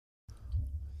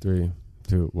3,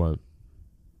 2, 1.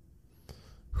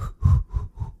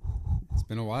 It's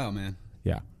been a while, man.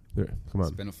 Yeah. Come on.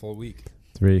 It's been a full week.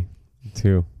 3,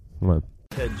 2, 1.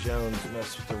 Ted Jones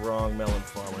messed with the wrong melon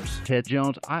farmers. Ted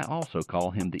Jones, I also call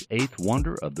him the eighth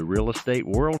wonder of the real estate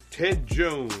world. Ted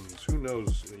Jones, who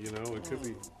knows? You know, it could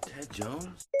be Ted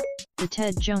Jones? The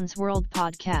Ted Jones World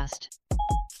Podcast.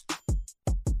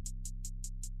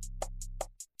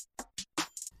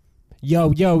 Yo,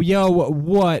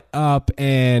 what up,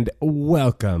 and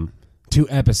welcome to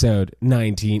episode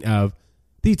 19 of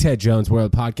the Ted Jones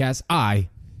World Podcast. I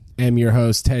am your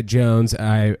host, Ted Jones.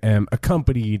 I am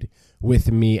accompanied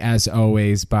with me, as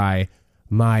always, by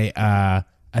my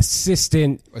co-host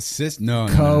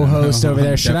over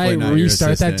there. Should I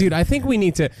restart that, dude? I think we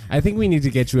need to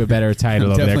get you a better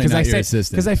title over there,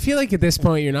 because I feel like at this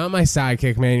point you're not my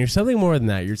sidekick, man. You're something more than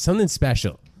that. You're something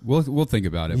special. We'll think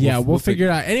about it. Yeah, we'll figure it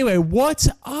out. Anyway, what's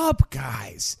up,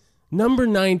 guys? Number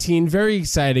 19, very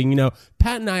exciting. You know,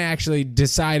 Pat and I actually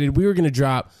decided we were going to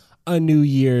drop a New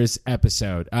Year's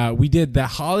episode. We did the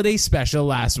holiday special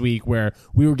last week where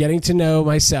we were getting to know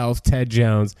myself, Ted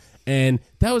Jones, and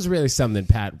that was really something,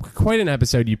 Pat. Quite an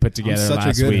episode you put together last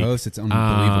week. Such a good host. It's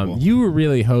unbelievable. You were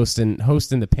really hosting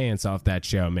the pants off that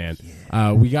show, man.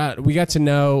 Yeah. We got to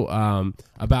know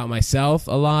about myself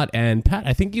a lot, and Pat,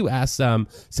 I think you asked some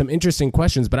interesting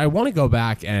questions, but I want to go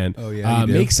back and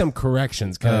make some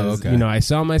corrections because you know, I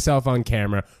saw myself on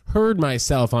camera, heard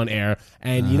myself on air,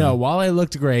 and you know, while I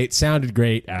looked great, sounded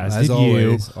great, as did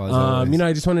always, you. You know,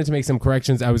 I just wanted to make some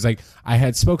corrections. I was like, I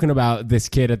had spoken about this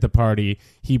kid at the party.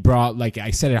 He brought, like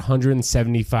I said,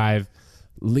 175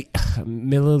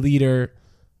 milliliter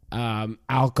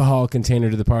alcohol container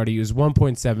to the party. It was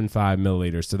 1.75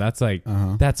 milliliters, so that's like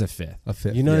that's a fifth.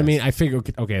 You know what I mean? I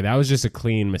figured, okay, that was just a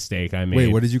clean mistake I made.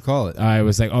 Wait, what did you call it? I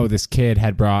was like, oh, this kid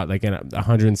had brought like a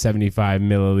 175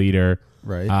 milliliter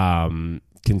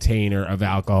container of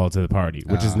alcohol to the party,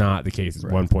 which is not the case. It's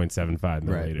 1.75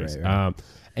 milliliters. Right.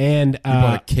 And you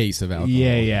bought a case of alcohol.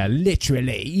 Yeah,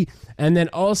 literally. And then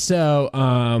also,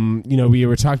 you know, we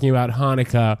were talking about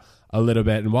Hanukkah a little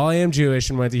bit. And while I am Jewish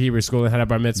and went to Hebrew school and had a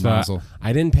bar mitzvah, Mazel.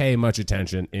 I didn't pay much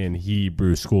attention in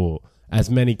Hebrew school, as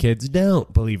many kids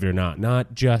don't, believe it or not.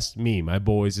 Not just me, my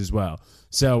boys as well.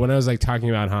 So when I was like talking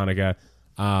about Hanukkah,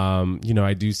 you know,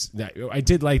 I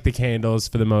did light the candles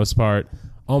for the most part,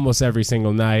 almost every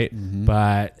single night. Mm-hmm.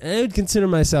 But I would consider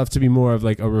myself to be more of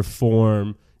like a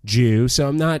Reform Jew, so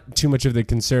I'm not too much of the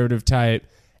conservative type.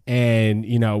 And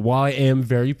you know, while I am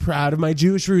very proud of my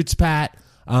Jewish roots, Pat,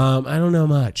 I don't know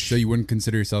much. So you wouldn't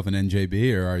consider yourself an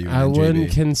NJB, or are you an NJB? I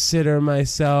wouldn't consider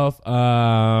myself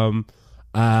a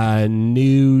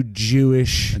new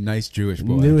Jewish, a nice Jewish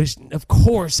boy. Of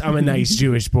course, I'm a nice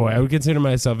Jewish boy. I would consider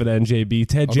myself an NJB.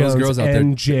 Ted Jones, those girls out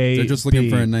NJB. They're just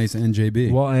looking for a nice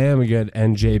NJB. Well, I am a good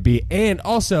NJB, and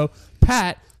also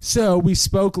Pat. So we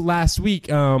spoke last week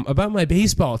about my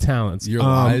baseball talents. Your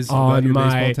lies about your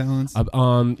baseball talents?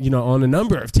 You know, on a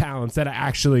number of talents that I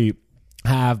actually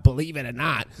have, believe it or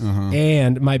not.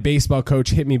 And my baseball coach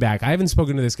hit me back. I haven't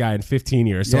spoken to this guy in 15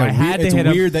 years, so I had to hit him.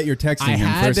 It's weird that you're texting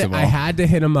him, first of all. I had to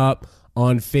hit him up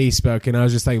on Facebook, and I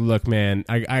was just like, look, man,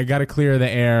 I got to clear the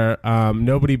air.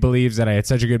 Nobody believes that I had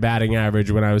such a good batting average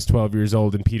when I was 12 years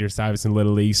old in Peter Stuyvesant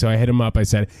Little League. So I hit him up. I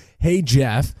said, hey,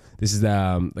 Jeff. This is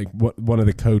one of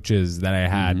the coaches that I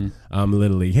had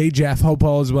Little League. Hey, Jeff, hope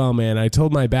all is well, man. I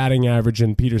told my batting average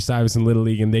in Peter Stuyvesant Little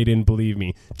League, and they didn't believe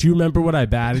me. Do you remember what I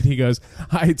batted? He goes,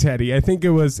 hi, Teddy. I think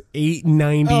it was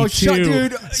 892. Oh,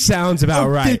 dude. Sounds about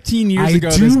right. 15 years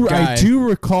ago, this guy. I do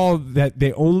recall that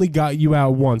they only got you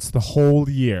out once the whole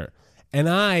year. And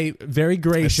I very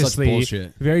graciously,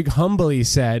 very humbly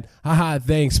said, haha,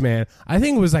 thanks, man. I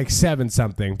think it was like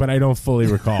 7-something, but I don't fully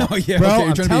recall. Oh, yeah, bro, okay,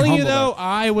 I'm telling you, though,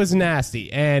 I was nasty.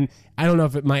 And I don't know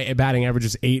if my batting average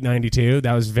was 892.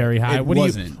 That was very high. It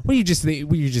wasn't. What are you just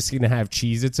going to have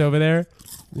Cheez-Its over there?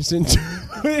 Just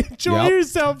enjoy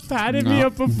yourself. Patted me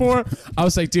up before. I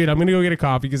was like, dude, I'm going to go get a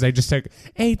coffee because I just took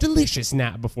a delicious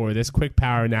nap before this, quick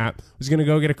power nap. I was going to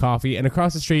go get a coffee, and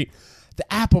across the street, the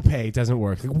Apple Pay doesn't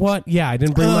work. Like, what? Yeah, I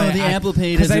didn't bring my... the Apple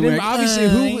Pay doesn't work. Obviously,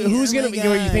 who's going to... You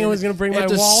think I was going to bring my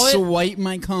wallet? Swipe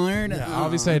my card? Yeah,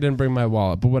 obviously, I didn't bring my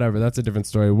wallet, but whatever. That's a different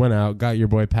story. Went out, got your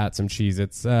boy Pat some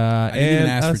Cheez-Its, I didn't even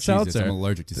ask for seltzer. Cheez-Its. I'm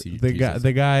allergic to Cheez-Its.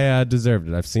 The guy deserved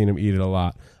it. I've seen him eat it a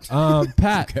lot.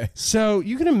 Pat, okay. So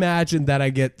you can imagine that I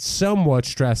get somewhat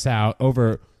stressed out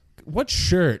over what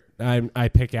shirt I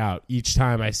pick out each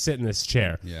time I sit in this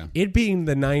chair. Yeah. It being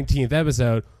the 19th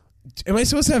episode, am I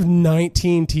supposed to have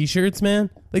 19 T-shirts, man?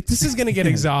 Like, this is going to get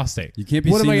exhausting. You can't be.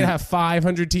 What am I seen going to that- have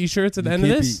 500 T-shirts at the You end of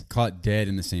can't this? be caught dead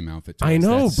in the same outfit. I twice.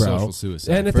 know, That's bro. Social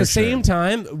suicide. And at for the sure. same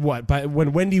time, but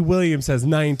when Wendy Williams has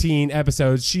 19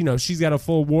 episodes, she's got a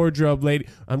full wardrobe, lady.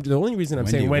 The only reason I'm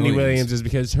saying Wendy Williams is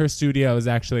because her studio is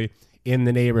actually in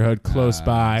the neighborhood close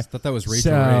by. I thought that was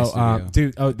Rachel Ray's studio.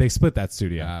 Dude, they split that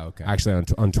studio. Okay. Actually,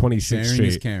 on 26th Sharing Street.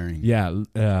 is caring. Yeah,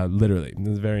 literally. It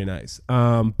was very nice.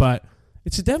 But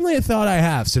it's definitely a thought I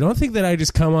have. So don't think that I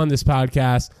just come on this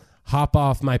podcast, hop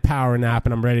off my power nap,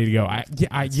 and I'm ready to go.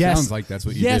 Yes, sounds like that's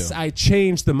what you Yes, do. I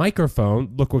changed the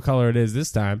microphone. Look what color it is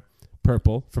this time.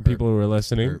 Purple for people who are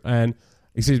listening. And,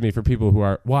 excuse me, for people who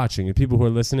are watching. And people who are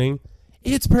listening,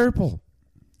 it's purple.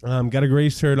 Got a gray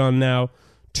shirt on now,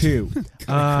 too. Shirt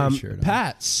on.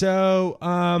 Pat, so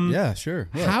Yeah, sure.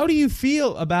 What? how do you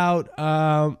feel about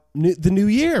the new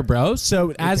year, bro?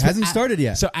 So as It hasn't started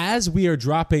yet. So as we are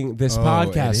dropping this Oh,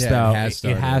 podcast, it though, has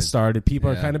it has started. People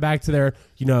are Yeah. kind of back to their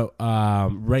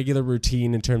regular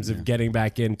routine in terms of getting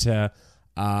back into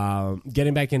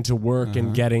work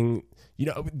and getting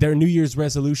their New Year's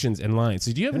resolutions in line.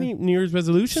 So do you have any New Year's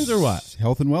resolutions or what?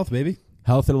 Health and wealth, baby.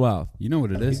 Health and wealth. You know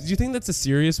what it is. Do you think that's a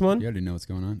serious one? You already know what's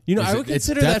going on. I would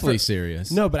consider it's that definitely for,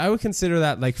 serious. No, but I would consider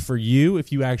that like for you.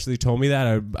 If you actually told me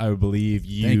that, I would believe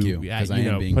you. Thank you, 'cause I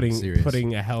am being serious.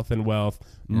 putting a health and wealth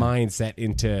mindset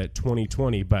into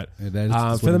 2020. But That's for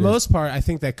what the it is. most part, I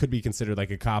think that could be considered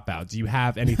like a cop out. Do you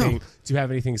have anything? Do you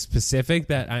have anything specific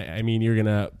that I mean you're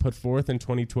gonna put forth in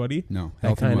 2020? No, that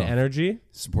health and kind of wealth. energy.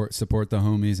 Support the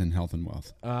homies and health and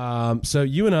wealth. So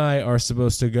you and I are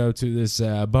supposed to go to this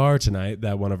bar tonight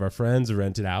that one of our friends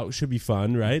rented out. Should be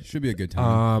fun, right? Should be a good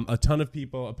time. A ton of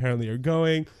people apparently are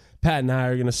going. Pat and I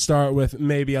are going to start with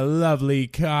maybe a lovely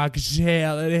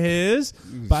cocktail at his,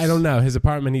 but I don't know. His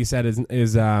apartment, he said,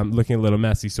 is looking a little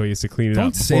messy, so he has to clean it up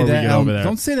Don't before say we that. get over there.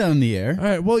 Don't say that on the air. All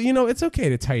right, well, it's okay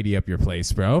to tidy up your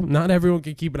place, bro. Not everyone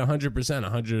can keep it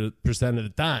 100% of the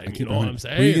time. You know what I'm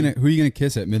saying? Who are you gonna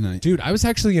kiss at midnight? Dude, I was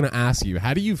actually going to ask you,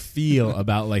 how do you feel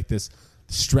about like this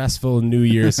stressful New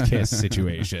Year's kiss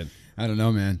situation? I don't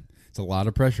know, man. It's a lot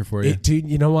of pressure for you. Dude,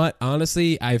 you know what?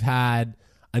 Honestly, I've had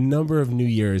a number of New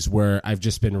Years where I've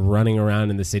just been running around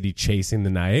in the city chasing the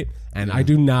night, and I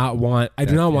do not want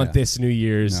this New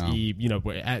Year's Eve.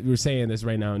 We're saying this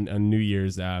right now on New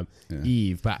Year's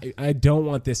Eve, but I don't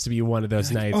want this to be one of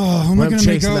those nights who am I where I'm gonna make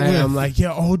chasing out the night. with? I'm like,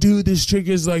 dude, this chick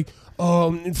is like,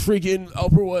 freaking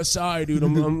Upper West Side, dude.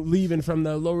 I'm leaving from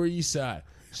the Lower East Side.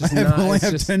 I only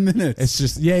have 10 minutes. It's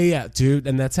just, yeah, dude.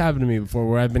 And that's happened to me before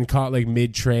where I've been caught like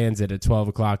mid-transit at 12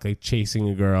 o'clock, like chasing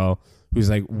a girl who's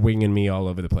like winging me all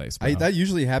over the place. Bro. That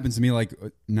usually happens to me, like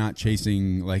not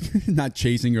chasing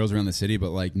girls around the city,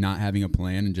 but like not having a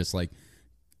plan and just like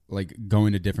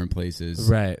going to different places.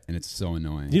 Right. And it's so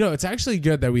annoying. It's actually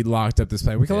good that we locked up this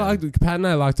plan. Pat and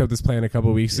I locked up this plan a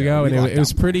couple weeks ago, we and locked it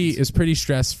was down pretty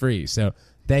stress-free. So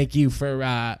thank you for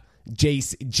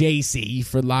JC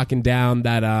for locking down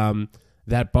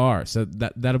that bar. So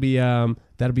that'll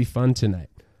be fun tonight.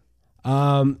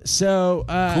 Come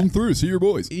through, see your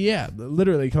boys. Yeah,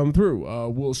 literally come through.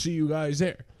 We'll see you guys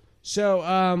there. So,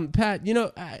 Pat,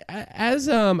 as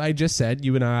I just said,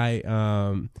 you and I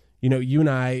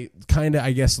kind of,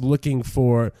 I guess, looking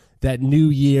for that new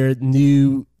year,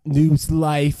 new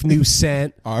life, new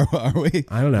scent. Are we?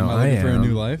 I don't know. Am I looking for a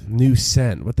new life? New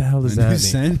scent. What the hell does that mean? New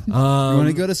scent? You want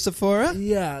to go to Sephora?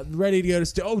 Yeah, ready to go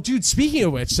to... Oh, dude, speaking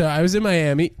of which, so I was in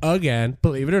Miami again,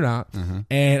 believe it or not,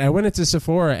 and I went into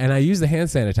Sephora, and I used the hand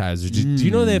sanitizer. Do you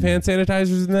know they have hand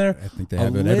sanitizers in there? I think they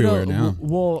have it everywhere now.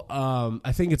 Well,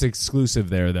 I think it's exclusive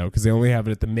there, though, because they only have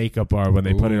it at the makeup bar when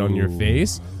they put it on your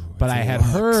face. But I had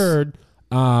heard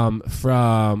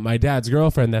from my dad's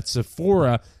girlfriend that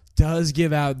Sephora does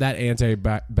give out that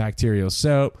antibacterial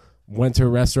soap. Went to a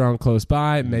restaurant close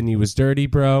by. Menu was dirty,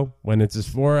 bro. Went into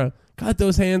Sephora. Got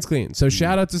those hands clean. So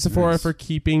shout out to Sephora for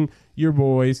keeping your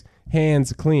boys'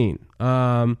 hands clean.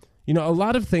 A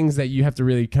lot of things that you have to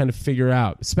really kind of figure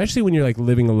out, especially when you're like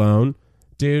living alone,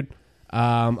 dude.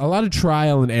 A lot of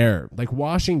trial and error, like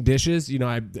washing dishes.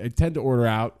 I tend to order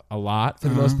out a lot for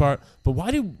the most part. But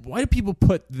why do people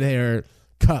put their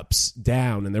cups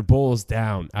down and their bowls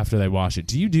down after they wash it?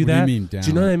 Do you do What do that? you mean down? Do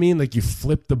you know what I mean? Like you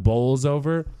flip the bowls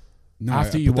over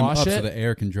after you wash up it, so the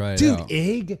air can dry it dude. out.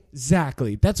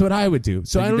 Exactly. That's what I would do.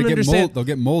 So I don't They get understand. they'll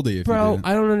get moldy if Bro, you do.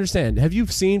 I don't understand. Have you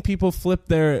seen people flip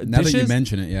their Now dishes? that you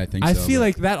mention it, yeah, I think I so. feel but-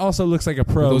 like that also looks like a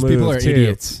pro Those move, people are too.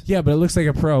 idiots. Yeah, but it looks like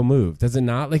a pro move. Does it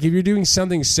not? Like if you're doing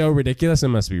something so ridiculous, it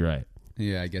must be right.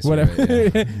 Yeah, I guess Whatever. you're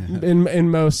right, yeah. in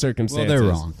most circumstances. Well, they're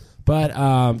wrong. But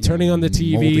turning on the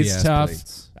TV moldy is ass tough.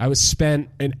 plates. I was spent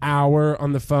an hour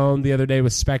on the phone the other day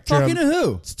with Spectrum. Talking to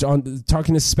who?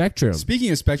 Talking to Spectrum. Speaking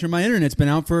of Spectrum, my internet's been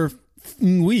out for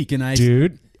a week, and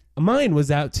Dude, mine was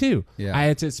out too. Yeah. I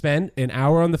had to spend an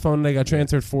hour on the phone and I got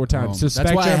transferred 4 times. So that's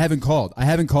Spectrum, why I haven't called. I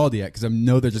haven't called yet because I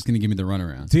know they're just going to give me the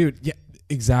runaround. Dude, yeah,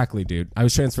 exactly, dude. I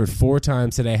was transferred 4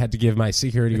 times today. I had to give my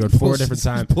security code 4 different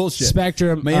times. Bullshit.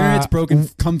 Spectrum. My internet's broken.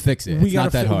 Come fix it. It's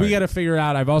not that hard. We got to figure it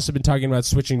out. I've also been talking about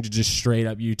switching to just straight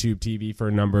up YouTube TV for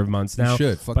a number of months now. You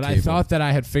should. Fuck but cable. I thought that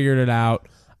I had figured it out.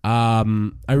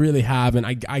 I really haven't.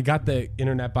 I got the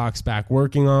internet box back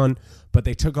working on, but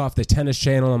they took off the tennis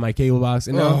channel on my cable box,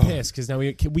 and now I'm pissed because now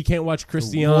we can't watch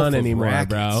Christian anymore,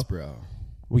 bro.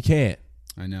 We can't.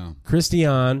 I know.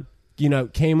 Christian,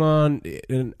 came on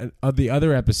in the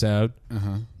other episode,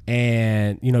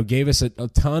 and gave us a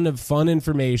ton of fun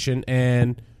information,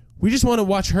 and we just want to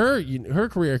watch her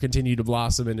career continue to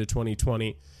blossom into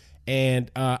 2020. And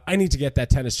I need to get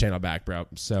that tennis channel back, bro.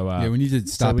 So we need to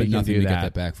stop at nothing to get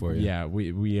that back for you. Yeah,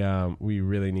 we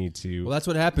really need to. Well, that's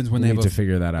what happens when we they need have to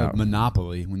figure that out. A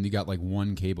monopoly, when you got like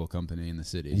one cable company in the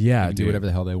city. Yeah, they do whatever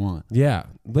the hell they want. Yeah,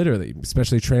 literally,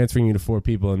 especially transferring you to 4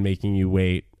 people and making you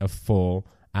wait a full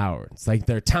hour. It's like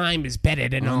their time is better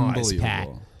than ours, Pat.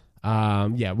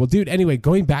 Yeah, well, dude, anyway,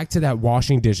 going back to that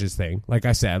washing dishes thing, like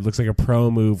I said, it looks like a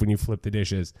pro move when you flip the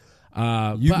dishes.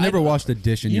 You've never washed a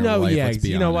dish in your life, let's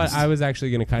be honest. What? I was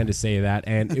actually going to kind of say that.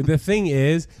 And the thing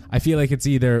is, I feel like it's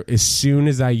either as soon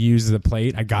as I use the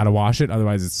plate, I got to wash it.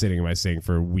 Otherwise, it's sitting in my sink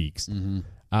for weeks. Mm-hmm.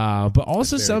 But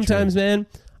also sometimes, man,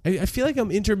 I feel like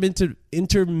I'm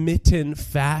intermittent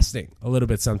fasting a little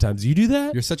bit sometimes. Do you do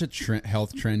that? You're such a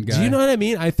health trend guy. Do you know what I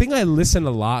mean? I think I listen a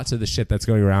lot to the shit that's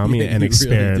going around me and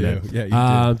experiment. Really do.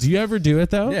 Yeah, you do. Do you ever do it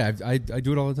though? Yeah, I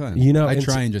do it all the time. I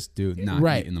try and just do not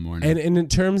eat in the morning. And in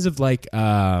terms of like,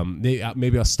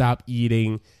 maybe I'll stop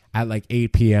eating at like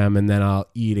 8 p.m. and then I'll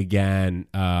eat again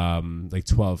like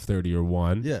 12:30 or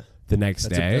 1. Yeah. The next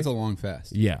day. That's a long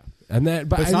fast. Yeah. And then,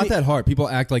 but it's not that hard. People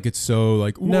act like it's so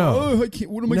like, no, I can't,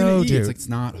 what am I going to eat? Dude. It's like, it's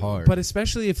not hard. But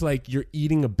especially if like you're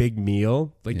eating a big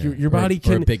meal, like your body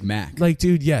can, or a Big Mac. Like,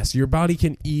 dude, yes, your body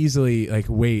can easily like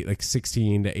wait like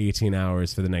 16 to 18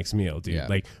 hours for the next meal, dude. Yeah.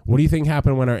 Like, what do you think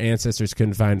happened when our ancestors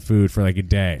couldn't find food for like a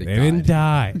day? They didn't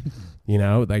die.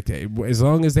 Like as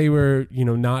long as they were,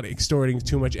 not extorting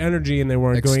too much energy and they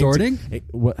weren't extorting?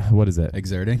 What is it?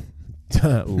 Exerting?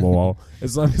 Lol.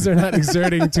 As long as they're not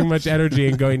exerting too much energy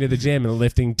and going to the gym and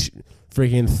lifting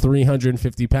freaking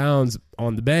 350 pounds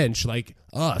on the bench like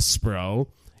us, bro.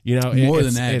 More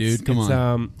than that, dude. Come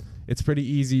on. It's pretty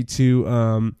easy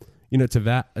to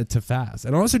to fast.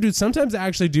 And also, dude, sometimes I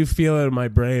actually do feel it in my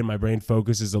brain. My brain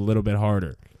focuses a little bit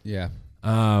harder. Yeah.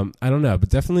 I don't know, but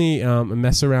definitely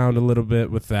mess around a little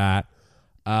bit with that.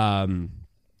 What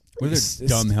other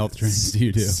dumb health trends do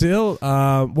you do? Still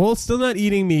not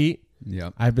eating meat.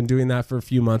 Yeah, I've been doing that for a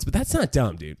few months, but that's not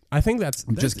dumb, dude. I think that's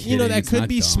just kidding. That could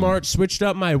be smart. Switched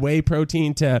up my whey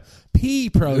protein to pea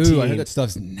protein. Ooh, I heard that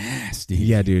stuff's nasty.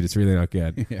 Yeah, dude, it's really not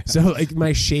good. Yeah. So like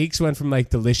my shakes went from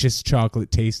like delicious chocolate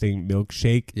tasting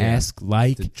milkshake-esque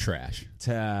to trash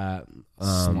to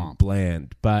swamp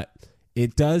bland, but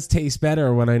it does taste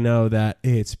better when I know that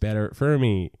it's better for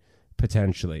me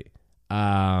potentially.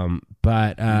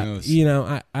 But I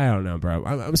don't know, bro.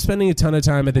 I'm spending a ton of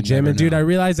time at the gym, and dude, I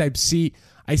realize I see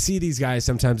these guys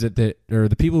sometimes or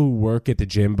the people who work at the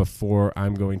gym before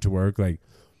I'm going to work. Like,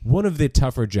 one of the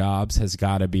tougher jobs has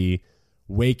got to be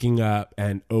waking up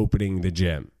and opening the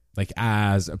gym. Like,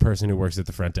 as a person who works at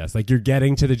the front desk, like you're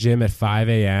getting to the gym at 5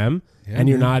 a.m. and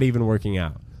you're not even working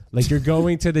out. Like, you're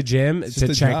going to the gym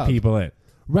to check people in.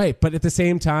 Right, but at the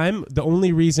same time, the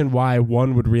only reason why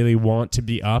one would really want to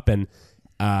be up and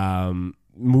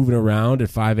moving around at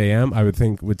 5 a.m., I would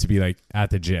think, would to be like at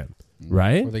the gym,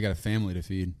 right? Or they got a family to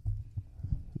feed.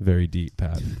 Very deep,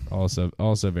 Pat. Also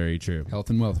very true. Health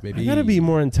and wealth, baby. I gotta be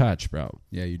more in touch, bro.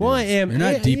 Yeah, you do. Well, I am. You're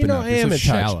not deep enough. I am so in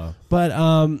shallow. touch. But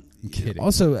I'm kidding.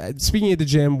 Also, speaking of the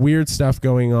gym, weird stuff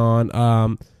going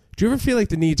on. Do you ever feel like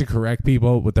the need to correct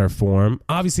people with their form?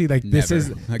 Obviously, like this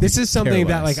is something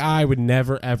that like I would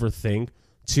never ever think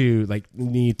to like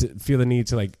feel the need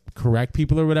to like correct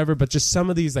people or whatever. But just some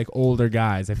of these like older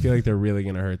guys, I feel like they're really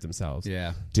gonna hurt themselves.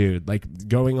 Yeah, dude. Like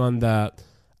going on the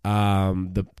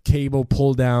cable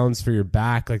pull downs for your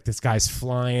back, like this guy's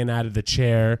flying out of the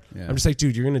chair. Yeah. I'm just like,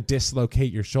 dude, you're gonna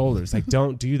dislocate your shoulders. Like,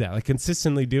 don't do that. Like,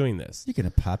 consistently doing this, you're gonna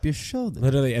pop your shoulder.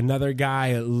 Literally, another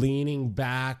guy leaning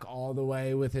back all the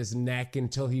way with his neck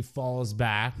until he falls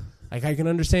back. Like, I can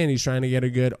understand he's trying to get a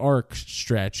good arch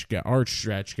stretch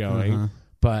going,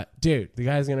 but dude, the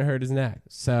guy's gonna hurt his neck.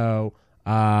 So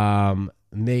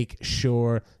make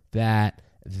sure that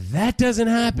That doesn't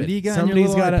happen. What do you got on your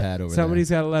little iPad over somebody's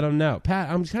got to let them know. Pat,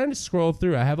 I'm trying to scroll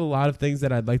through. I have a lot of things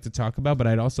that I'd like to talk about, but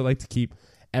I'd also like to keep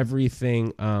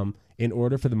everything in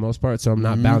order for the most part, so I'm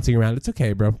not bouncing around. It's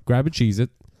okay, bro. Grab a Cheez-It.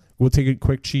 We'll take a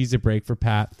quick Cheez-It break for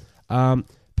Pat.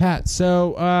 Pat,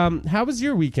 so how was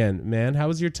your weekend, man? How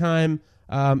was your time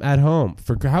at home?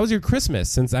 How was your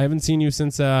Christmas? Since I haven't seen you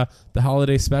since the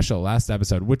holiday special last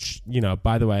episode, which,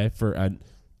 by the way, for a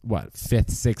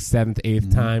 5th, 6th, 7th,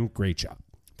 8th time, great job.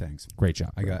 Thanks. Great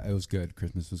job. It was good.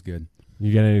 Christmas was good.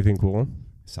 You get anything cool?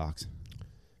 Socks.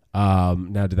 Now,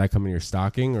 did that come in your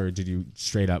stocking, or did you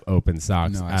straight up open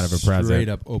socks out of a present? Straight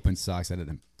up open socks out of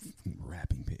them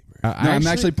wrapping paper. I'm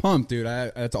actually pumped, dude.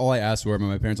 That's all I asked for.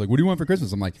 My parents were like, "What do you want for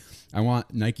Christmas?" I'm like, "I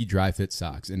want Nike Dry Fit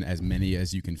socks, and as many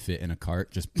as you can fit in a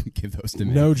cart. Just give those to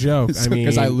me." No joke. I mean,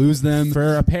 because I lose them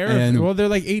for a pair. They're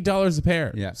like $8 a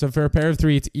pair. Yeah. So for a pair of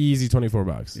 3, it's easy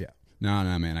 $24. Yeah. No,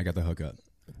 man. I got the hookup.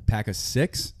 Pack of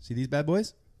 6. See these bad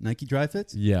boys? Nike Dry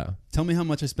Fits. Yeah. Tell me how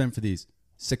much I spent for these.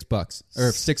 $6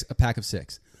 or a pack of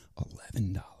 6.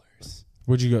 $11.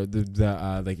 Where'd you go?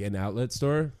 The like an outlet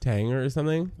store, Tanger or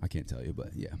something? I can't tell you, but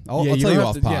yeah, I'll tell you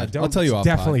off pod. I'll tell you off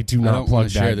pod. Definitely do not plug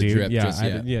that, dude. Drip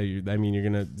I mean, you're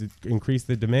gonna increase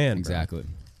the demand. Exactly.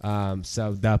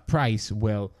 So the price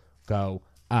will go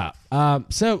up.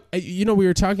 So we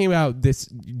were talking about this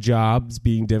jobs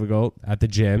being difficult at the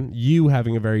gym. You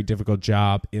having a very difficult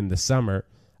job in the summer.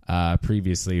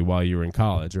 Previously while you were in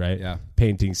college, right? Yeah.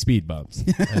 Painting speed bumps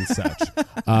and such.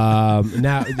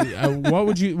 Now, what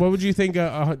would you think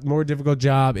a more difficult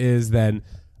job is than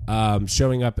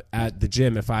showing up at the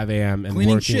gym at 5 a.m. and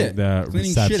cleaning working shit. the cleaning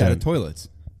reception? shit out of toilets.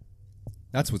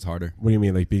 That's what's harder. What do you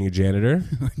mean, like being a janitor?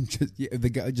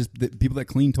 the people that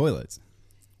clean toilets.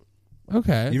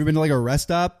 Okay. You ever been to like a rest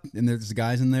stop and there's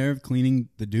guys in there cleaning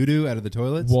the doo-doo out of the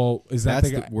toilets? Well, that's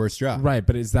the worst job, right?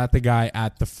 But is that the guy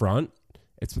at the front?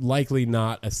 It's likely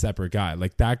not a separate guy.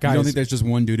 Like that guy. You don't think there's just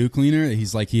one doo-doo cleaner?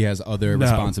 He's like he has other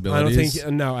responsibilities.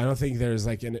 I don't think there's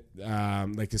like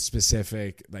a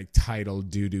specific like title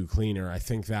doo-doo cleaner. I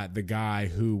think that the guy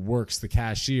who works the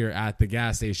cashier at the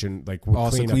gas station will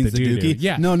also clean cleans up the doo-doo. dookie.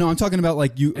 Yeah. No, I'm talking about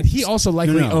like you. And he also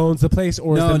likely owns the place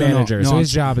or is the manager, so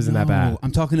his job isn't that bad.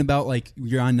 I'm talking about like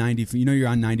you're on 90. You're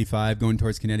on 95 going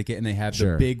towards Connecticut, and they have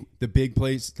the big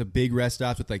place, the big rest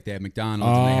stops with like they have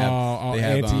McDonald's and they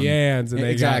have Auntie Anne's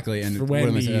and exactly and for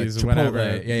Wendy's,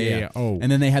 whatever. Yeah. Oh, and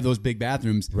then they have those big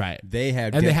bathrooms. Right. They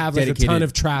have they have like a ton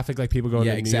of traffic, like people going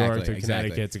to New York to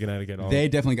exactly. Connecticut. They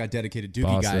definitely got dedicated dookie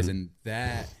Boston. guys, and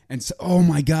that and so, oh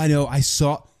my god,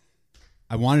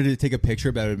 I wanted to take a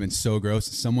picture, but it would have been so gross.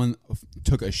 Someone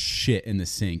took a shit in the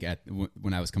sink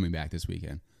when I was coming back this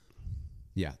weekend.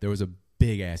 Yeah, there was a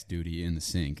big ass duty in the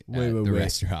sink at the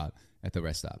restaurant at the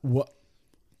rest stop. What?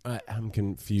 I'm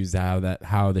confused how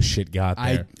the shit got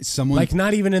there. Someone like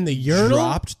not even in the urinal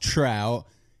dropped trout.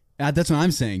 That's what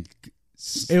I'm saying.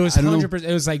 It was 100%.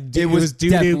 It was like it was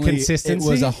doo-doo consistency.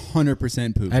 It was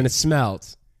 100% poop, and it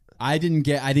smelled. I didn't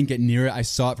get near it. I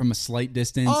saw it from a slight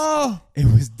distance. Oh, it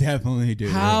was definitely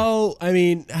doo-doo.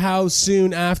 How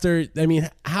soon after?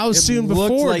 How soon before? It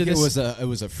looked like it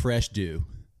was a fresh dew.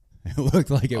 It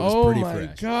looked like it was pretty fresh. Oh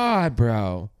my god,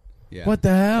 bro. Yeah. What the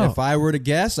hell? If I were to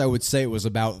guess, I would say it was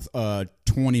about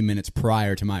 20 minutes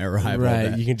prior to my arrival.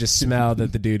 Right. You can just smell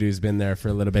that the doo-doo's been there for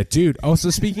a little bit. Dude, also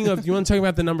speaking of, you want to talk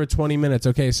about the number 20 minutes?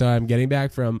 Okay, so I'm getting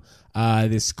back from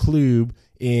this club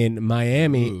in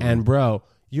Miami. Ooh. And, bro,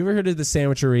 you ever heard of the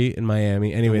Sandwichery in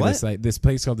Miami? Anyway, this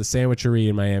place called the Sandwichery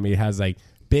in Miami. It has, like,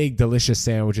 big, delicious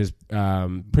sandwiches,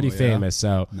 pretty famous.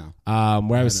 So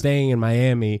where I was staying in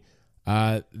Miami,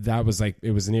 that was like,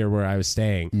 it was near where I was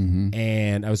staying,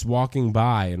 and I was walking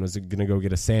by and was gonna go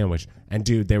get a sandwich, and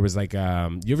dude, there was like, you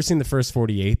ever seen the First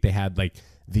 48? They had like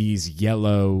these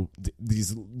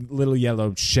little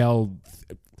yellow shell.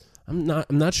 I'm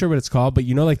not sure what it's called, but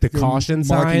like the caution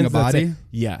signs. A body?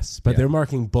 Yes, but they're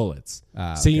marking bullets.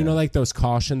 So like those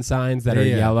caution signs that are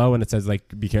yellow and it says like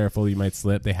be careful, you might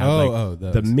slip. They have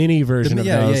the mini version of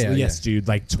those. Yes, dude,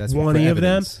 like 20 of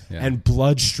them and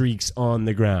blood streaks on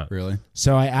the ground. Really?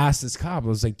 So I asked this cop, I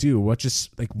was like, dude, what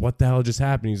the hell just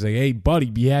happened? He's like, hey buddy,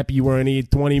 be happy you weren't here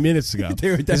 20 minutes ago.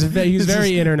 He was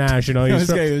very international. This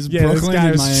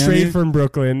guy was straight from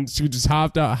Brooklyn. So just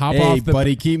hop off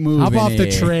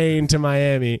the train to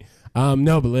Miami.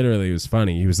 No, but literally it was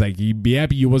funny. He was like, you be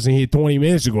happy you wasn't here 20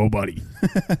 minutes ago, buddy.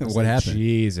 What happened?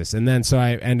 Jesus. And then so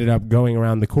I ended up going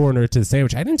around the corner to the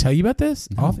sandwich. I didn't tell you about this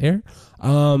off air.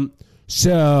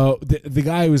 So the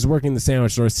guy who was working the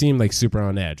sandwich store seemed like super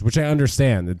on edge, which I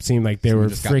understand. It seemed like there were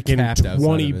freaking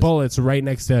 20 bullets right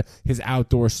next to his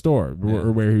outdoor store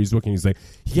or where he was looking. He's like,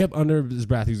 he kept under his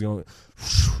breath. He's going,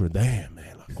 damn,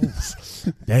 man.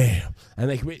 Damn. And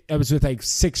like I was with like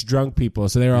 6 drunk people,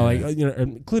 so they were all like,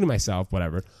 including myself,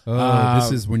 whatever.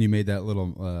 This is when you made that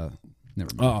little.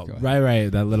 Never mind. Oh,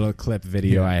 right. That little clip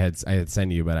video I had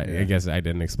sent you, but I guess I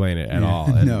didn't explain it at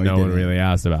all, and no one really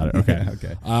asked about it. Okay,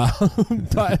 okay.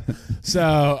 But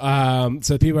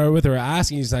so people I were with her were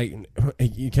asking. He's like,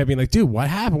 he kept being like, dude, what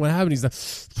happened? What happened? He's like,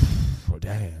 oh,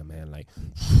 damn, man, like,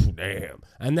 damn.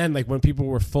 And then like when people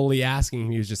were fully asking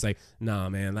him, he was just like, nah,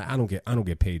 man, like, I don't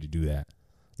get paid to do that.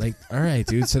 Like, all right,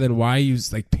 dude. So then why are you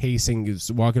like pacing,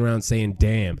 walking around saying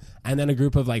damn? And then a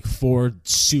group of like 4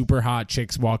 super hot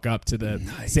chicks walk up to the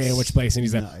sandwich place and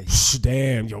he's like,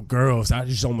 damn, yo, girls, I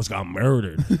just almost got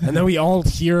murdered. And then we all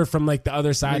hear from like the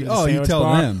other side of the sandwich you tell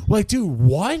bar. them. We're like, dude,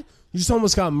 what? You just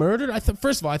almost got murdered?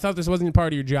 First of all, I thought this wasn't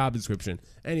part of your job description.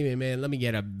 Anyway, man, let me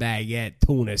get a baguette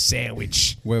tuna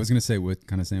sandwich. Well, I was gonna say, what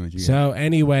kind of sandwich you got? So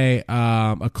anyway,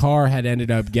 a car had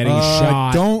ended up getting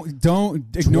shot.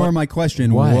 Don't ignore my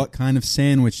question. What kind of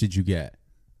sandwich did you get?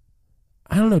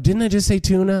 I don't know. Didn't I just say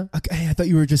tuna? Okay, I thought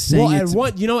you were just saying.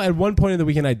 Well, at one point in the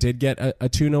weekend, I did get a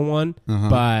tuna one,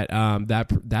 but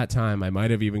that time I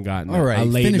might have even gotten all right, a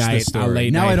late night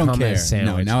now I don't care.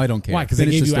 Sandwich. No, now I don't care. Why? Because they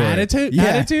gave you attitude? Yeah.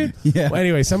 Attitude? Yeah. Well,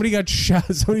 anyway, somebody got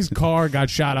shot. Somebody's car got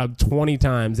shot up 20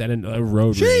 times at a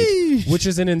road rage, which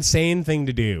is an insane thing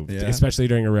to do, especially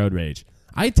during a road rage.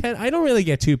 I don't really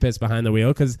get too pissed behind the wheel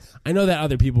because I know that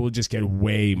other people will just get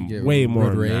way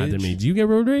more mad than me. Do you get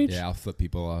road rage? Yeah, I'll flip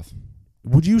people off.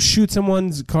 Would you shoot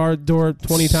someone's car door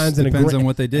 20 times in a Depends on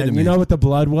what they did to and me. You know what the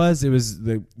blood was? It was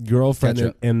the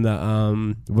girlfriend in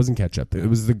the it wasn't ketchup. It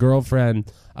was the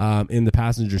girlfriend in the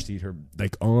passenger seat. Her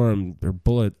like arm, her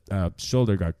bullet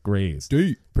shoulder got grazed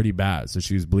pretty bad, so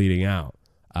she was bleeding out.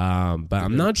 But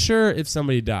I'm not sure if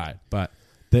somebody died. But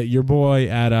your boy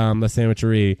at La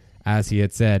Sandwicherie, as he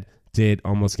had said, did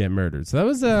almost get murdered. So that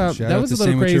was a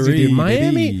little crazy, dude.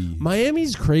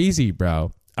 Miami's crazy,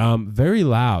 bro. Very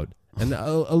loud. And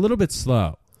a little bit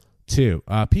slow, too.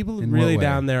 People really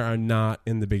down there are not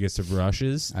in the biggest of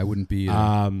rushes. I wouldn't be.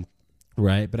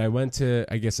 Right, but I went to,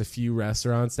 I guess, a few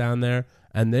restaurants down there,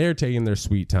 and they're taking their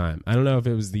sweet time. I don't know if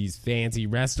it was these fancy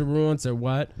restaurants or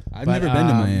what. I've never been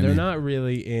to Miami. They're not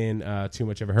really in too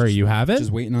much of a hurry. You haven't?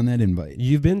 Just waiting on that invite.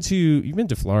 You've been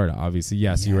to Florida, obviously.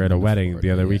 Yes, you were at a wedding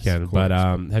the other weekend. But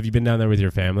have you been down there with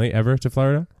your family ever to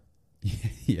Florida?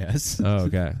 Yes. Oh,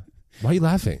 okay. Why are you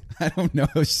laughing? I don't know.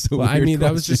 It's just a weird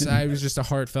question. That was just a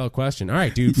heartfelt question. All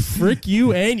right, dude. Frick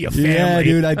you and your family. Yeah,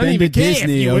 dude. I've been to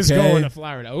Disney. I was going to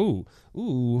Florida.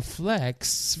 Ooh,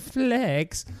 flex.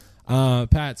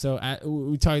 Pat, so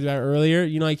we talked about earlier.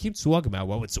 You know, I keep talking about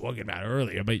what we're talking about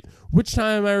earlier, but which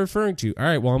time am I referring to? All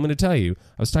right, well, I'm going to tell you.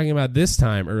 I was talking about this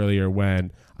time earlier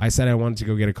when I said I wanted to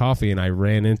go get a coffee, and I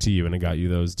ran into you, and I got you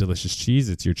those delicious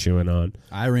Cheez-Its you're chewing on.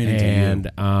 I ran into you.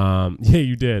 And, yeah,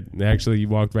 you did. Actually, you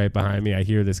walked right behind me. I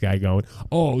hear this guy going,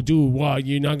 oh, dude, what,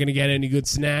 you're not going to get any good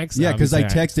snacks? Yeah, because I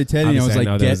texted Teddy, and I was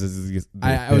like,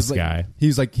 this guy. He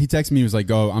was like, he texted me, he was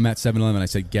like, oh, I'm at 7-Eleven. I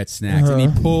said, get snacks. And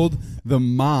he pulled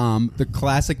the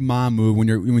classic mom move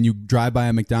when you drive by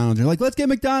a McDonald's, you're like, let's get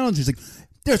McDonald's. He's like,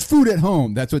 there's food at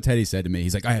home. That's what Teddy said to me.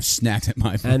 He's like, I have snacks at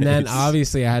my place. And then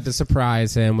obviously I had to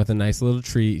surprise him with a nice little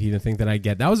treat. He didn't think that I'd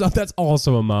get. That's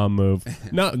also a mom move.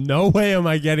 No way am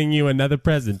I getting you another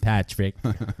present, Patrick.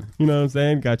 You know what I'm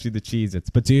saying? Got you the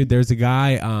Cheez-Its. But dude, there's a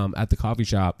guy at the coffee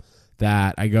shop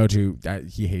that I go to.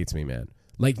 He hates me, man.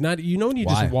 Like, not, you know, when you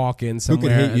just walk in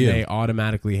somewhere and they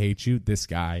automatically hate you. This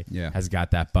guy has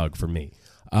got that bug for me.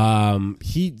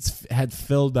 He had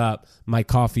filled up my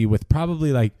coffee with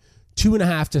probably like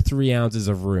 2.5 to 3 ounces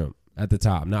of room at the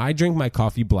top. Now, I drink my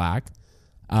coffee black.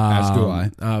 As do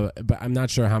I. But I'm not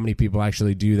sure how many people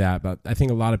actually do that. But I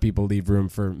think a lot of people leave room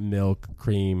for milk,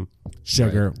 cream,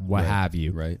 sugar, what have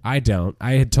you. Right. I don't.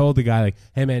 I had told the guy, like,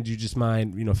 hey, man, do you just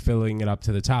mind, filling it up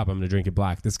to the top? I'm going to drink it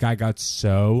black. This guy got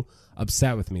so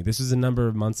upset with me. This was a number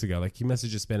of months ago. Like, he must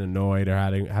have just been annoyed or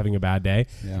having a bad day.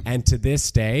 Yeah. And to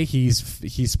this day,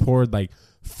 he's poured like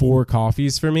 4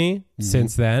 coffees for me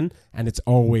since then, and he's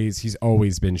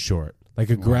always been short, like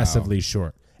aggressively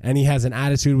short. And he has an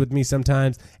attitude with me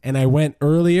sometimes. And I went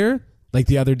earlier, like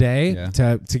the other day,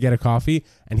 to get a coffee,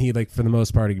 and he, like, for the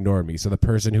most part, ignored me. So the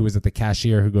person who was at the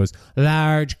cashier who goes,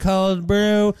 large cold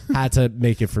brew, had to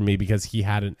make it for me because he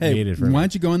hadn't made it for me. Why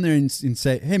don't you go in there and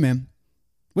say, hey, man,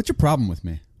 what's your problem with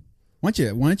me? Why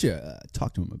don't you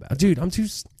talk to him about it? Dude, I'm too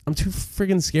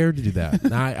friggin' scared to do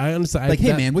that. I understand. Like,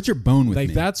 hey, man, what's your bone with me?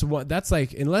 Like, that's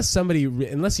like, unless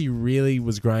he really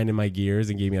was grinding my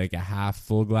gears and gave me like a half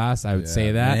full glass, I would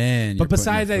say that. Man, but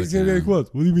besides that, he's gonna be like,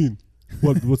 what do you mean?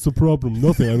 What's the problem?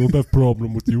 Nothing. I don't have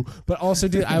problem with you. But also,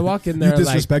 dude, I walk in there You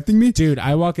disrespecting me? Dude,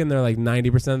 I walk in there like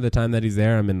 90% of the time that he's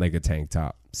there, I'm in like a tank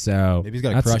top. So Maybe he's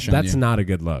got a crush on that's you. not a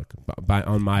good look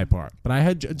on my part. But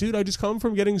I just come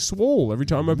from getting swole every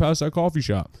time I pass that coffee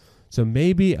shop. So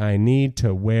maybe I need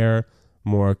to wear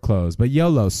more clothes. But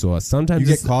YOLO sauce. Sometimes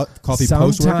You get coffee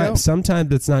post-workout?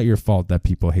 Sometimes it's not your fault that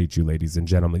people hate you, ladies and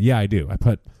gentlemen. Yeah, I do. I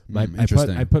put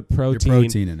interesting. I put protein, Your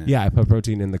protein in it. Yeah, I put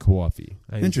protein in the coffee.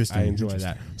 Interesting. I enjoy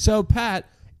that. So, Pat,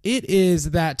 it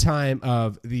is that time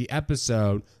of the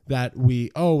episode that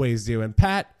we always do. And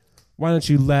Pat, why don't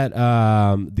you let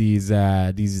these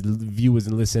viewers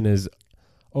and listeners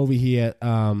over here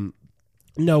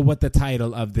know what the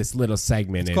title of this little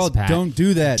segment is? It's called Pat. Don't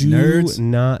Do That, Do nerds.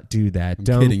 not do that. I'm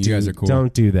Don't kidding. do, You guys are cool.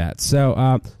 Don't do that.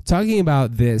 So, talking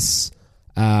about this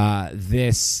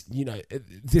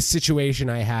situation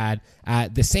I had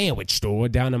at the sandwich store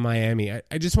down in Miami.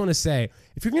 I just want to say,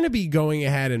 if you're going to be going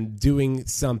ahead and doing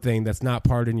something that's not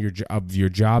part of your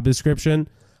job description,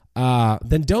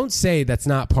 then don't say that's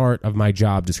not part of my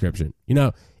job description. You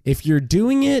know, if you're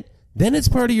doing it, then it's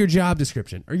part of your job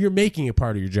description, or you're making it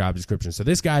part of your job description. So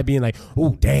this guy being like,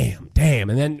 oh, damn,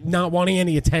 and then not wanting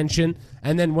any attention,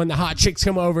 and then when the hot chicks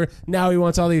come over, now he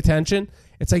wants all the attention.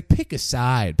 It's like, pick a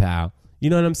side, pal. You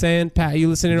know what I'm saying, Pat? You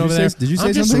listening over there? Did you say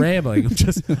I'm just something? rambling.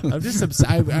 I'm just upset.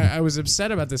 I was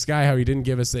upset about this guy, how he didn't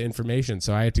give us the information,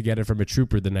 so I had to get it from a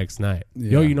trooper the next night.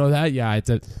 Yeah. Yo, you know that? Yeah,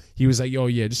 he was like, yo,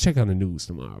 yeah, just check on the news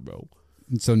tomorrow, bro.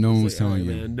 So no one was Like, telling all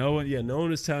you. right, man, no one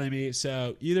was telling me.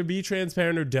 So either be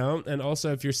transparent or don't. And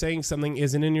also, if you're saying something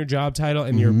isn't in your job title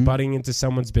and you're butting into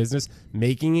someone's business,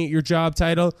 making it your job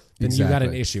title, then you got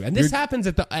an Exactly. issue. And this happens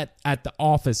at the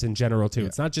office in general too.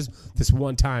 It's not just this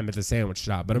one time at the sandwich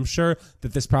shop, but I'm sure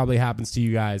that this probably happens to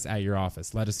you guys at your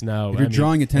office. Let us know. If you're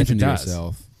drawing attention to does.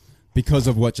 yourself because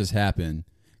of what just happened,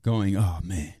 going, oh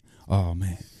man.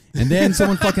 And then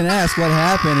someone fucking asks what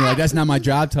happened. You're like, that's not my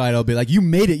job title. Be like, you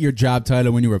made it your job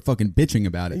title when you were fucking bitching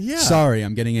about it. Yeah. Sorry,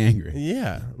 I'm getting angry.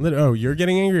 Yeah. Oh, you're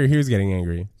getting angry or he was getting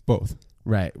angry? Both.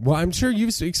 Right. Well, I'm sure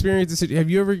you've experienced this. Have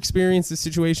you ever experienced this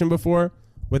situation before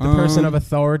with a person of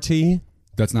authority?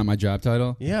 That's not my job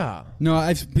title. Yeah. No,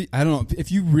 I don't know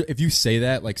if you say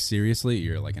that like seriously,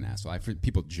 you're like an asshole.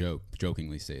 People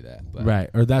jokingly say that, but Right.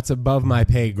 Or that's above my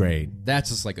pay grade. that's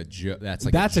just like a joke. That's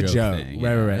like That's a a joke joke. thing.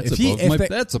 Right, Yeah. right. That's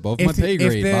that's above my pay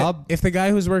grade, Bob. If the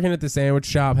guy who's working at the sandwich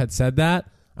shop had said that,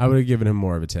 I would have given him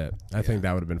more of a tip. I think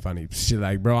that would have been funny. She's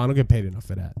like, bro, I don't get paid enough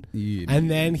for that. Yeah.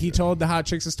 And then he told the hot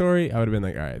chicks a story. I would have been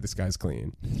like, all right, this guy's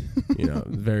clean.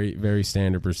 Very, very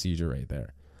standard procedure right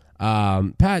there.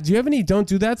 Pat, do you have any don't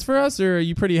do that's for us, or are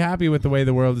you pretty happy with the way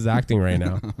the world is acting right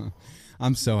now?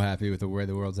 I'm so happy with the way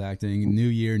the world's acting. New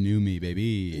year, new me,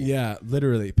 baby. Yeah,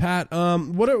 literally. Pat,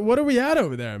 what are we at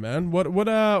over there, man?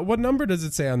 What number does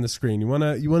it say on the screen? You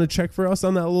wanna check for us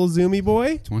on that little zoomy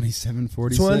boy?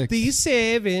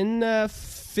 2746.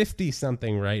 50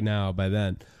 something right now by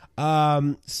then.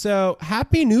 So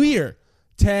happy New Year,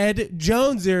 Ted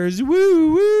Jonesers.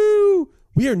 Woo woo.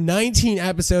 We are 19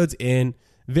 episodes in.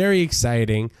 Very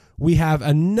exciting. We have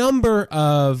a number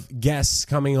of guests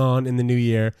coming on in the new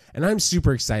year, and I'm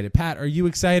super excited. Pat, are you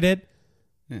excited?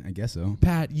 Yeah, I guess so.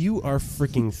 Pat, you are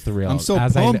freaking thrilled. I'm so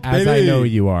as pumped, I baby. know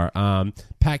you are.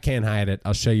 Pat can't hide it.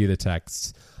 I'll show you the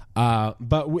texts.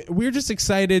 But we're just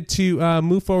excited to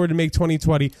move forward and make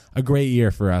 2020 a great year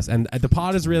for us. And the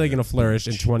pod is really going to flourish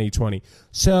in 2020.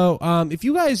 So if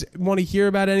you guys want to hear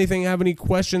about anything, have any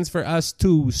questions for us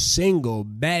two single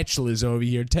bachelors over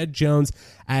here, Ted Jones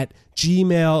at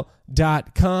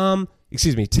gmail.com.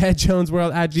 Excuse me, Ted Jones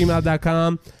World at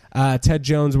gmail.com. Ted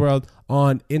Jones World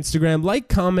on Instagram. Like,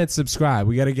 comment, subscribe.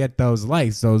 We got to get those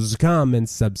likes, those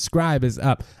comments, subscribe is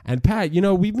up. And Pat,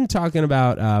 we've been talking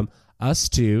about us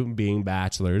two being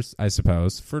bachelors, I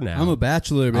suppose, for now. I'm a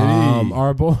bachelor, baby.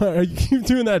 Our boy, you keep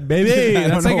doing that, baby. I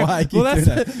don't know why I keep doing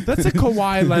that. That's a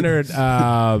Kawhi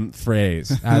Leonard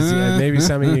phrase. Maybe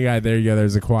some of you guys, there you go.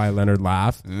 There's a Kawhi Leonard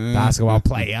laugh, basketball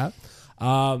player.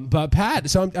 But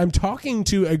Pat, so I'm talking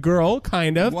to a girl,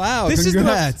 kind of. Wow, this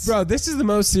congrats. This is the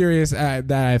most serious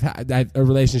that I've had, a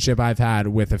relationship I've had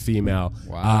with a female.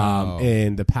 Wow.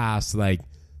 In the past,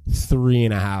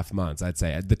 3.5 months, I'd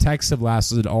say. The texts have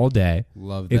lasted all day.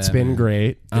 Love that. It's been man.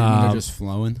 great. They're just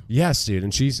flowing. Yes, dude,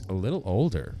 and she's a little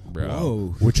older, bro.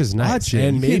 Whoa. Which is nice, Watch it.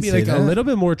 and You maybe can't say a that. little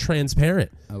bit more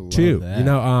transparent I love too. that.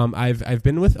 I've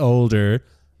been with older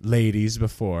ladies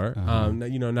before. Uh-huh.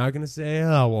 Not gonna say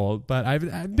how old, but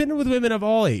I've been with women of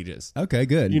all ages. Okay,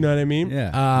 good. You know what I mean?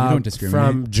 Yeah. You don't discriminate.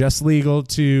 From just legal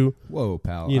to Whoa,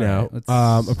 pal. you All know right,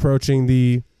 let's- approaching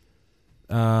the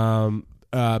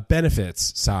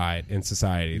benefits side in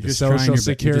society, the just trying social your be- you're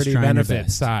security just trying your benefits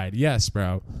best. side. Yes,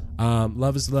 bro.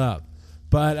 Love is love.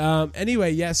 But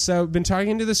anyway, yes. So I've been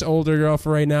talking to this older girl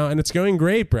for right now, and it's going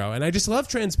great, bro. And I just love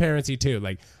transparency too.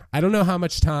 Like, I don't know how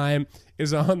much time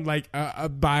is on like a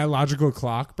biological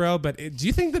clock, bro. But do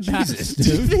you think that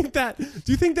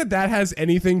do you think that has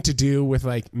anything to do with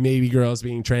like maybe girls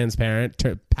being transparent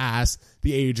to pass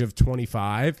the age of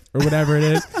 25 or whatever it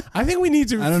is? I think we need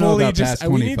to I don't know fully about just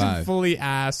past we need to 25. fully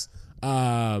ask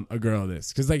a girl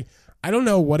this, because like I don't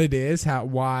know what it is,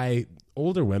 why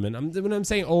older women. When I'm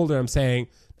saying older, I'm saying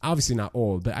obviously not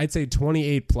old, but I'd say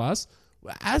 28 plus.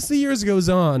 As the years goes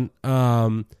on,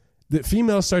 the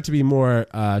females start to be more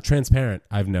transparent,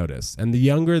 I've noticed. And the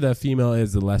younger the female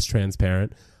is, the less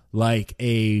transparent. Like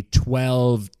a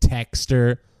 12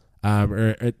 texter,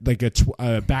 or like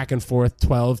a back and forth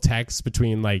 12 texts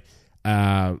between like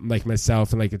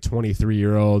myself and like a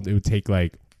 23-year-old. It would take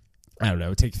like, I don't know, it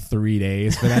would take 3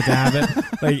 days for that to happen.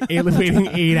 Waiting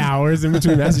 8 hours in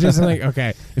between messages. I'm like,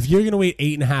 okay, if you're going to wait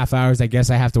 8.5 hours, I guess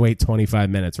I have to wait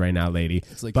 25 minutes right now, lady.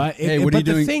 It's like, but hey, what are you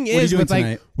doing? The thing What are you is, doing with like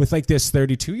tonight? with like this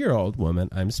 32-year-old woman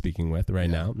I'm speaking with right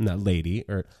now, not lady,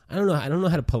 or I don't know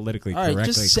how to politically All right,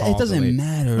 correctly just say call it doesn't the lady.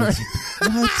 matter.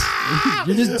 What?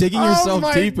 You're just digging yourself oh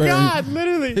my deeper. God,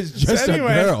 literally. It's just So a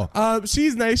girl.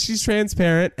 She's nice, she's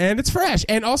transparent, and it's fresh.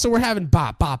 And also we're having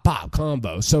bop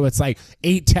combo. So it's like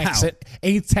 8 texts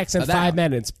in 5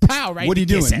 minutes. Pow, right? What are you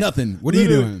doing? Kiss it. Nothing. What are you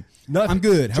Literally. doing? Nothing. I'm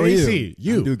good. How are JC,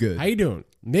 you? I'm doing good. How you doing?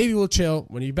 Maybe we'll chill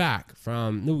when you're back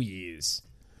from New Year's.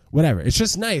 Whatever. It's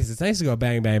just nice. It's nice to go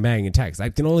bang, bang, bang in text. I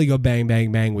can only go bang,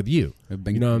 bang, bang with you.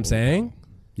 Bang- You know what I'm saying?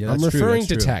 Yeah, I'm that's true, referring that's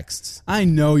to true. texts. I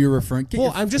know you're referring. Get Well,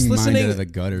 your I'm just fucking mind listening. out of the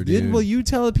gutter, dude. Well, you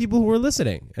tell the people who are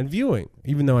listening and viewing,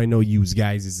 even though I know you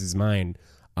guys' mind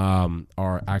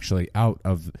are actually out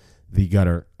of the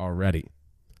gutter already.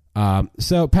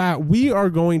 So, Pat, we are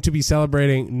going to be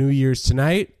celebrating New Year's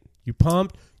tonight. You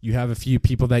pumped? You have a few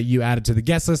people that you added to the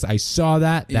guest list. I saw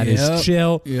that. That is Yep.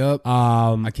 chill. Yep.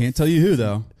 I can't tell you who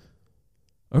though.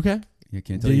 Okay. You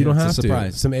can't tell Yeah, you. you don't It's a have to.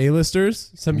 surprise. Some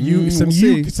A-listers, some we'll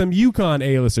see. some UConn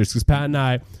A-listers, because Pat and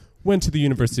I went to the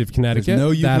University of Connecticut. There's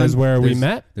no that UConn is where we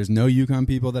met. There's no UConn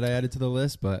people that I added to the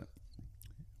list, but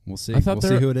we'll see. I thought We'll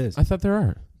there, see who it is. I thought there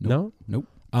are. Nope.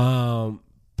 No?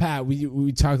 Pat,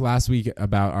 we talked last week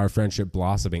about our friendship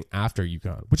blossoming after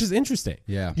UConn, which is interesting.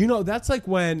 Yeah. You know, that's like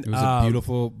when It was a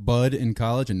beautiful bud in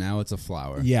college, and now it's a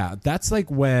flower. Yeah, that's like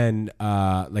when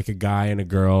like a guy and a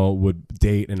girl would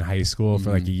date in high school for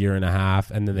like a year and a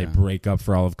half, and then they break up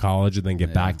for all of college and then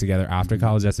get back together after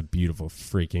college. That's a beautiful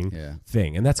freaking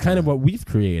thing. And that's kind of what we've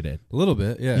created. A little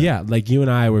bit, yeah. Yeah, like you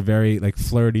and I were very like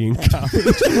flirty in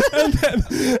college,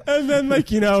 and then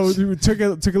like, you know, we took a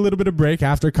little bit of break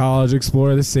after college,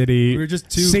 explore the city. We were just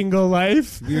two single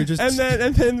life. We were just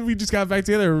and then we just got back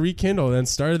together, rekindled, and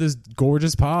started this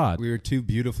gorgeous pod. we were two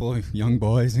beautiful young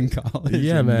boys in college.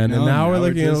 Yeah, and, man. you know, and now we're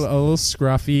looking just- a little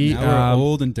scruffy. Now we're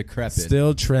old and decrepit.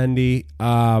 Still trendy.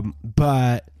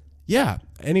 But yeah.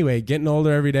 Anyway, getting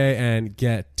older every day and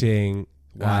getting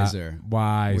Wiser.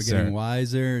 Wiser. We're getting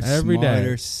wiser, Every day.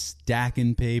 smarter,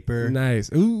 stacking paper. Nice.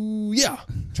 Ooh, yeah.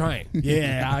 Trying.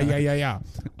 Yeah.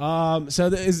 So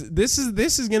this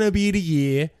is gonna be the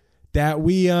year that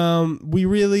we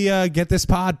really get this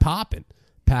pod popping.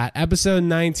 Pat, episode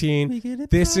 19.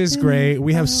 This is great.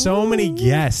 We have so many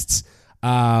guests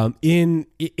in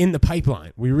the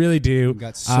pipeline. We really do. We've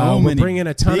got so we're many bringing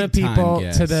a ton of big-time people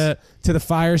guests. to the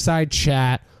fireside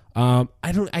chat.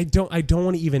 I don't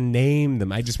want to even name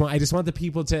them. I just want the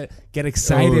people to get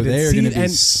excited and they're see going to be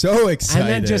and so excited. and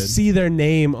then just see their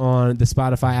name on the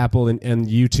Spotify, Apple, and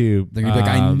YouTube. They're going to be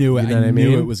like, I knew it. You know what I knew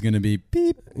mean? it was going to be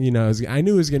beep. You know, I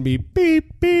knew it was going to be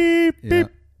beep, beep, Yeah. beep.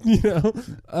 You know,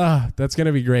 that's going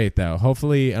to be great, though.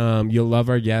 Hopefully, you'll love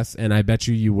our guests, and I bet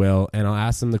you will. And I'll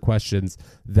ask them the questions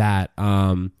that,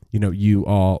 you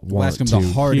all We'll want ask them to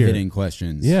the hard-hitting hear.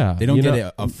 questions. Yeah, They don't you get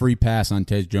know- a free pass on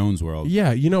Ted Jones World.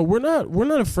 Yeah, we're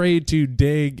not afraid to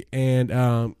dig and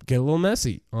get a little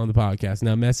messy on the podcast.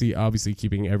 Now, messy, obviously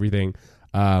keeping everything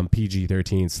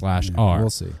PG-13/R. We'll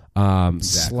see.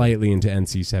 Slightly into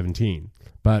NC-17,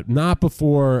 but not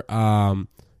before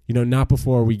not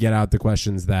before we get out the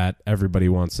questions that everybody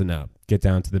wants to know. Get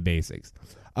down to the basics.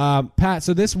 Pat,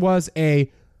 so this was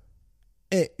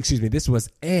this was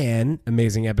an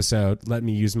amazing episode. Let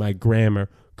me use my grammar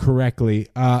correctly.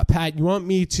 Pat, you want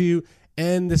me to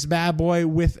end this bad boy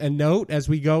with a note as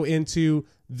we go into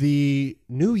the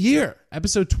new year?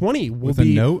 Episode 20 will With a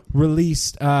be note?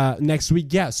 released next week.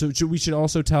 Yeah, so we should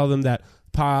also tell them that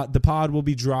the pod will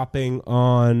be dropping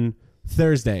on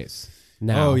Thursdays.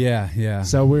 now. Oh yeah.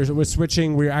 So we're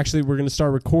switching. We're going to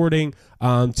start recording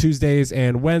Tuesdays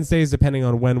and Wednesdays, depending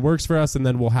on when works for us, and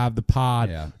then we'll have the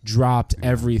pod dropped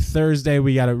every Thursday.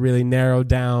 We got to really narrow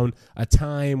down a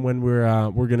time when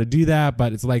we're going to do that,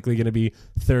 but it's likely going to be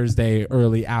Thursday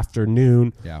early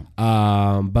afternoon. Yeah.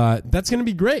 But that's going to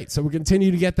be great. So we'll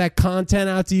continue to get that content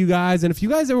out to you guys, and if you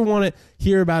guys ever want to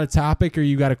hear about a topic or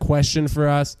you got a question for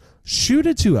us, shoot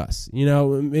it to us.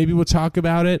 Maybe we'll talk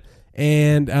about it.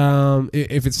 And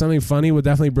if it's something funny, we'll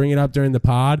definitely bring it up during the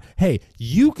pod. Hey,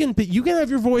 you can have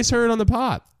your voice heard on the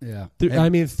pod. Yeah.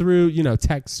 Through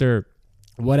text or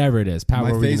whatever it is. Pat,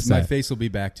 my face will be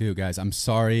back too, guys. I'm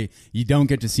sorry you don't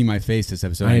get to see my face this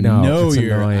episode. I know it's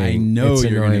you're annoying,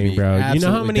 you're going to be bro.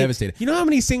 absolutely devastated. You know how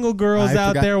many single girls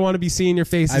out there want to be seeing your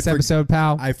face this episode,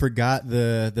 pal? I forgot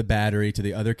the battery to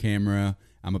the other camera.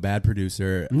 I'm a bad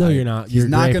producer. No, you're not. He's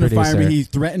not going to fire me. He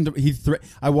threatened.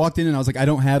 I walked in and I was like, I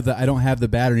don't have the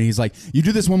battery. And he's like, you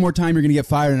do this one more time, you're going to get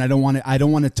fired, and I don't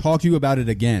want to talk to you about it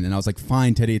again. And I was like,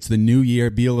 fine, Teddy. It's the new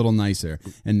year. Be a little nicer.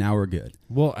 And now we're good.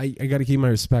 Well, I got to keep my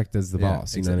respect as the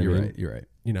boss. You know what I mean? You're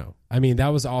right. That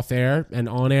was off air and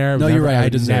on air. No, you're right. I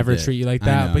would never treat you like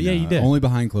that. But yeah, you did. Only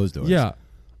behind closed doors. Yeah.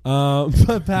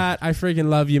 But Pat, I freaking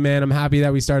love you, man. I'm happy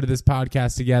that we started this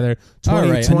podcast together.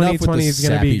 2020 is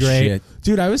going to be great. Shit.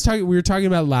 Dude, we were talking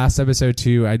about last episode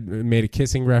too. I made a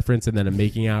kissing reference and then a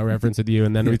making out reference with you,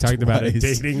 and then we talked about a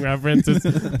dating reference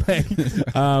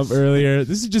earlier.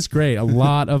 This is just great. A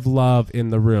lot of love in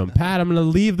the room. Pat, I'm going to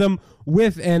leave them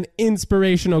with an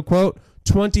inspirational quote.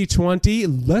 2020,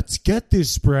 let's get this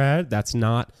spread. That's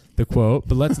not the quote,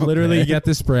 but let's literally get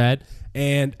this spread.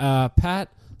 And Pat,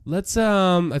 let's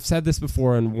I've said this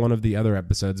before in one of the other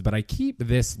episodes, but I keep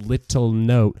this little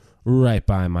note right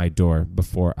by my door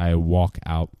before I walk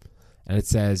out, and it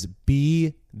says,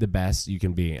 be the best you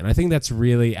can be. And I think that's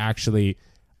really actually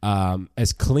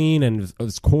as clean and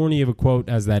as corny of a quote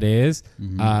as that is.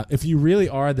 If you really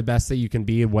are the best that you can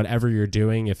be, whatever you're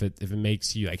doing, if it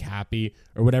makes you like happy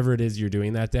or whatever it is you're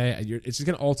doing that day, it's just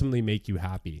going to ultimately make you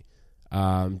happy.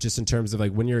 Just in terms of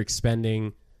like when you're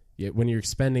expending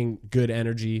good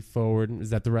energy forward, is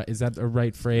that a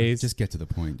right phrase? Just get to the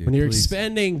point, dude. When you're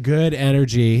expending good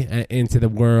energy into the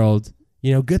world,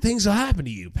 good things will happen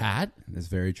to you, Pat. That's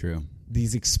very true.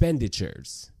 These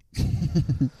expenditures.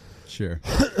 Sure.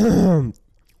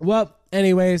 Well,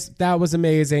 anyways, that was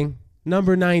amazing.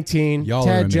 Number 19, Y'all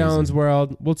Ted Jones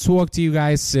World. We'll talk to you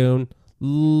guys soon.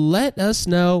 Let us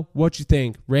know what you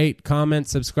think. Rate, comment,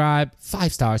 subscribe.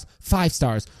 5 stars. 5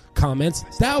 stars. Comments.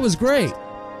 That was great.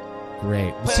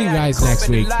 Great. We'll see you guys next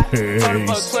week. Peace.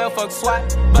 12 fuck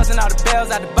SWAT, buzzing all the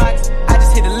bells out the box. I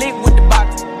just hit a lick with the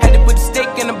box, had to put the stick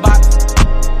in the box.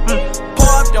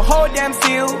 Pour up the whole damn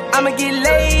field, I'ma get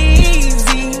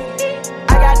lazy.